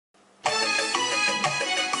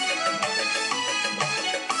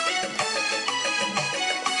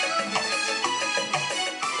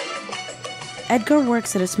Edgar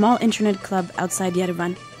works at a small internet club outside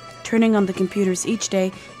Yerevan, turning on the computers each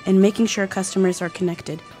day and making sure customers are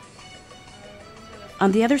connected.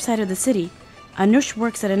 On the other side of the city, Anush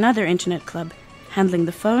works at another internet club, handling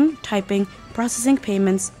the phone, typing, processing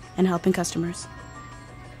payments, and helping customers.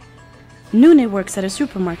 Nune works at a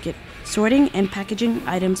supermarket, sorting and packaging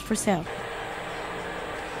items for sale.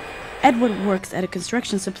 Edward works at a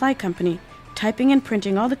construction supply company, typing and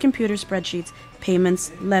printing all the computer spreadsheets,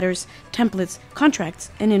 payments, letters, templates,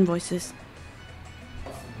 contracts, and invoices.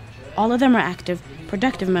 All of them are active,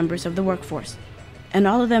 productive members of the workforce, and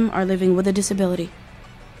all of them are living with a disability.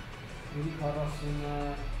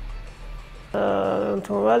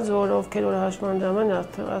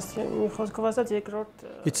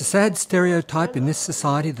 It's a sad stereotype in this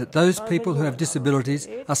society that those people who have disabilities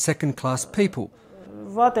are second-class people.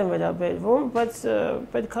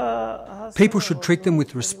 People should treat them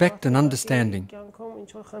with respect and understanding.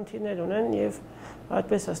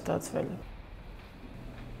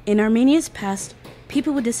 In Armenia's past,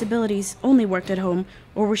 people with disabilities only worked at home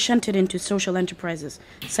or were shunted into social enterprises,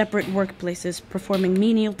 separate workplaces performing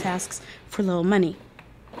menial tasks for little money.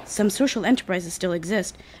 Some social enterprises still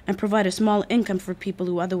exist and provide a small income for people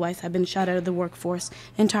who otherwise have been shut out of the workforce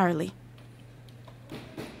entirely.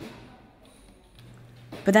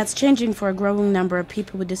 But that's changing for a growing number of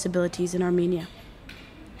people with disabilities in Armenia.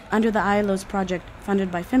 Under the ILO's project,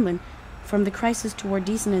 funded by Finland, From the Crisis Toward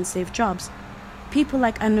Decent and Safe Jobs, people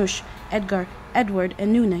like Anush, Edgar, Edward,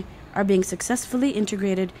 and Nune are being successfully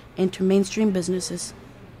integrated into mainstream businesses.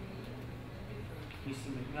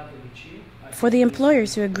 For the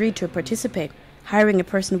employers who agreed to participate, hiring a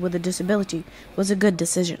person with a disability was a good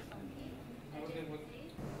decision.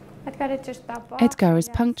 Edgar is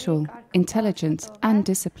punctual, intelligent, and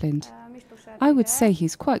disciplined. I would say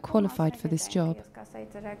he's quite qualified for this job.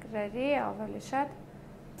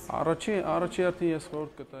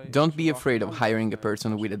 Don't be afraid of hiring a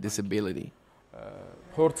person with a disability.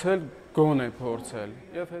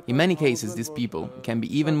 In many cases, these people can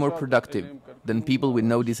be even more productive than people with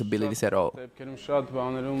no disabilities at all.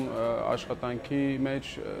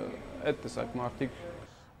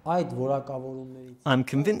 I'm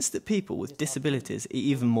convinced that people with disabilities are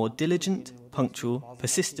even more diligent, punctual,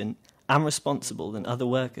 persistent, and responsible than other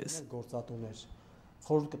workers.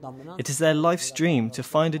 It is their life's dream to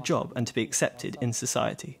find a job and to be accepted in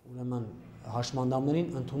society.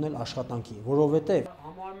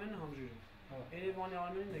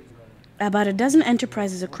 About a dozen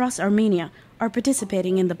enterprises across Armenia are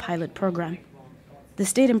participating in the pilot program. The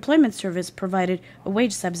State Employment Service provided a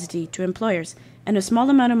wage subsidy to employers and a small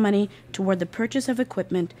amount of money toward the purchase of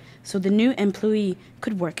equipment so the new employee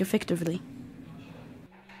could work effectively.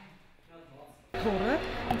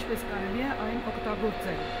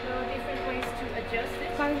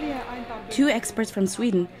 Two experts from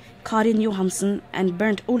Sweden, Karin Johansson and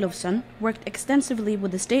Bernd Olofsson, worked extensively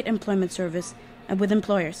with the State Employment Service and with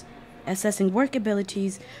employers, assessing work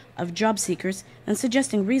abilities of job seekers and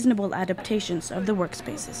suggesting reasonable adaptations of the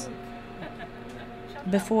workspaces.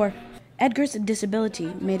 Before, Edgar's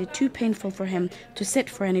disability made it too painful for him to sit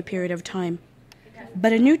for any period of time.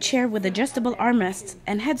 But a new chair with adjustable armrests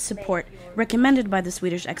and head support, recommended by the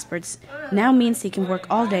Swedish experts, now means he can work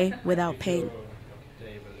all day without pain.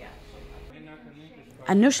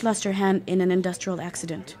 Anush lost her hand in an industrial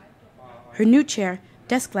accident. Her new chair,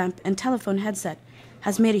 desk lamp, and telephone headset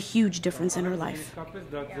has made a huge difference in her life.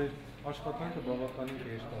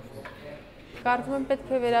 I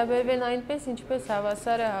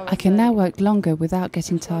can now work longer without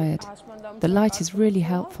getting tired. The light is really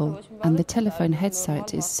helpful, and the telephone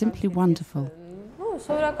headset is simply wonderful.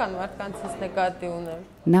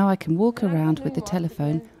 Now I can walk around with the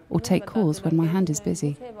telephone or take calls when my hand is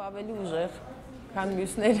busy.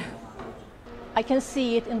 I can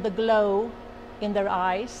see it in the glow in their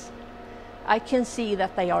eyes. I can see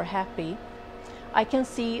that they are happy. I can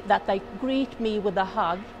see that they greet me with a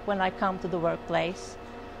hug when I come to the workplace.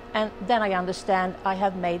 And then I understand I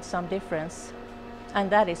have made some difference. And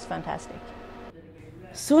that is fantastic.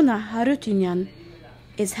 Sona Harutyunyan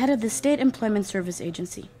is head of the State Employment Service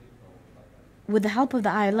Agency. With the help of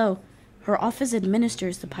the ILO, her office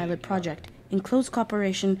administers the pilot project in close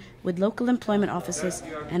cooperation with local employment offices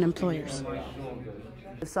and employers.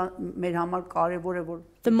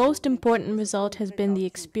 The most important result has been the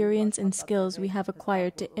experience and skills we have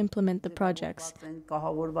acquired to implement the projects.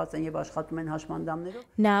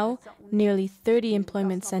 Now, nearly 30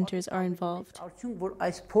 employment centers are involved.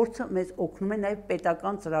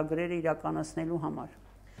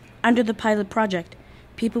 Under the pilot project,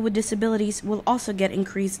 people with disabilities will also get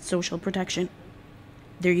increased social protection.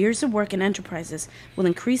 Their years of work in enterprises will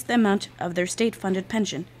increase the amount of their state-funded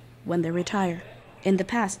pension when they retire. In the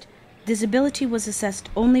past, disability was assessed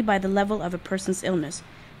only by the level of a person's illness,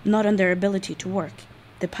 not on their ability to work.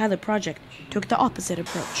 The pilot project took the opposite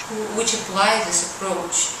approach. Which apply this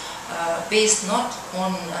approach based not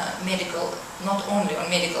only on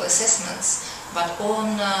medical assessments, but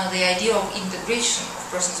on the idea of integration of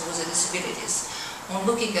persons with disabilities, on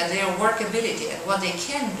looking at their workability and what they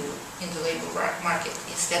can do in the labor market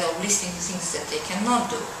instead of listing the things that they cannot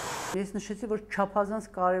do.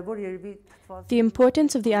 The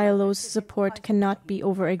importance of the ILO's support cannot be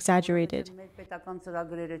over-exaggerated.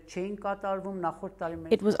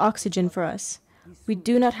 It was oxygen for us. We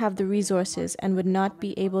do not have the resources and would not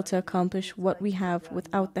be able to accomplish what we have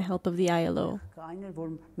without the help of the ILO.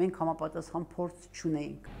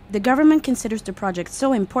 The government considers the project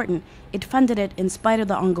so important, it funded it in spite of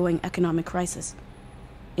the ongoing economic crisis.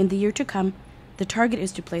 In the year to come, the target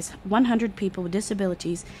is to place 100 people with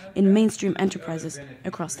disabilities in mainstream enterprises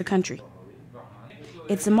across the country.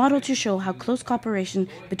 It's a model to show how close cooperation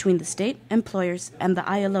between the state, employers, and the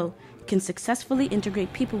ILO can successfully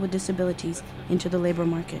integrate people with disabilities into the labor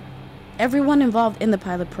market. Everyone involved in the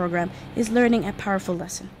pilot program is learning a powerful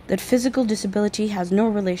lesson, that physical disability has no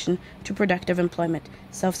relation to productive employment,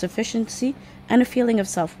 self-sufficiency, and a feeling of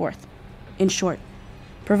self-worth. In short,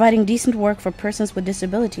 providing decent work for persons with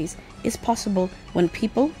disabilities is possible when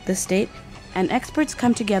people, the state, and experts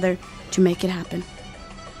come together to make it happen.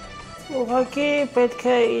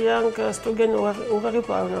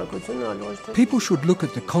 People should look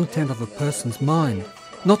at the content of a person's mind,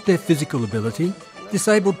 not their physical ability.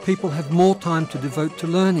 Disabled people have more time to devote to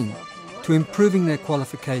learning, to improving their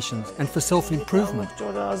qualifications and for self-improvement.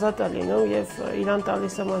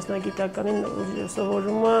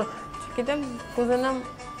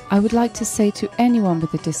 I would like to say to anyone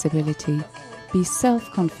with a disability, be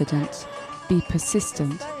self-confident, be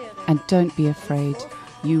persistent, and don't be afraid.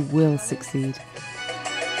 You will succeed.